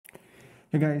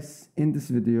Hey guys, in this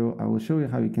video I will show you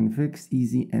how you can fix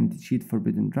easy anti-cheat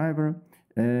forbidden driver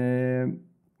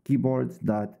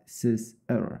Keyboard.sys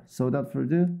error. So without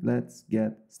further ado, let's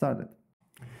get started.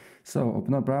 So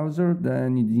open up browser,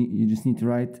 then you just need to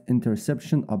write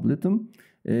interception oblitum.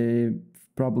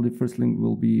 Probably first link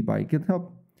will be by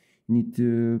GitHub. You need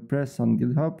to press on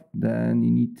GitHub, then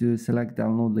you need to select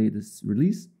download latest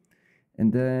release,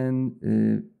 and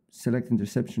then select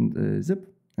interception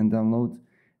zip and download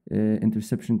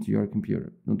interception to your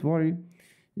computer. Don't worry,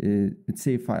 it's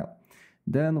a file.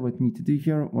 Then what you need to do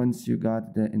here, once you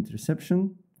got the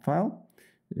interception file,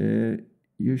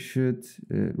 you should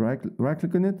right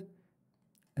click on it,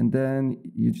 and then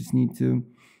you just need to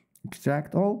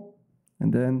extract all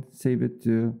and then save it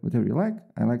to whatever you like.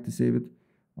 I like to save it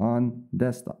on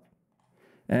desktop.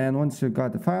 And once you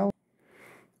got the file,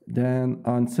 then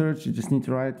on search you just need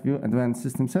to write view advanced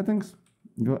system settings,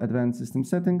 view advanced system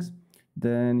settings.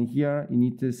 Then here you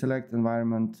need to select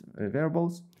environment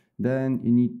variables. Then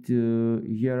you need to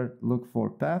here look for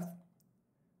path,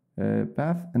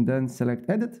 and then select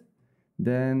edit,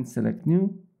 then select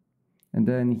new, and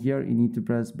then here you need to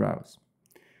press browse.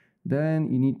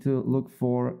 Then you need to look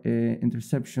for a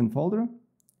interception folder,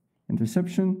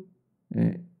 interception,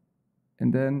 and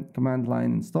then command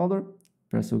line installer,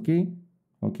 press OK,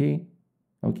 OK,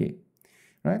 OK.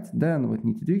 Right, then what you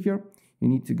need to do here, you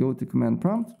need to go to command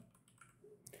prompt,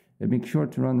 and make sure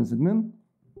to run as admin.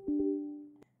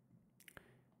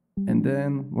 And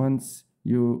then once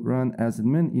you run as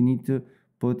admin, you need to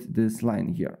put this line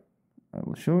here. I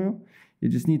will show you. You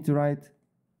just need to write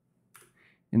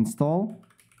install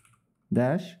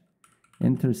dash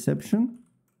interception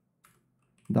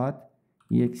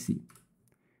 .exe,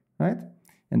 right?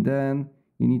 And then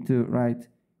you need to write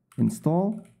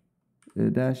install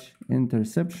dash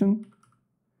interception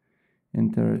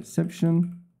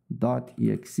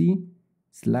 .exe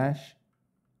slash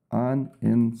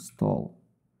uninstall.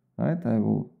 Right, I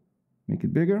will make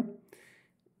it bigger,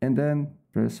 and then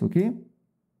press OK.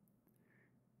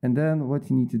 And then what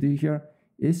you need to do here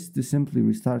is to simply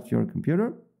restart your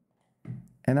computer.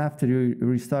 And after you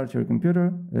restart your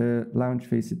computer, launch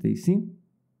Faceit AC.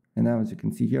 And now as you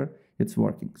can see here, it's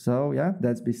working. So yeah,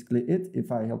 that's basically it.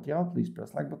 If I helped you out, please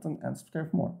press like button and subscribe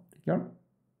for more. Take care.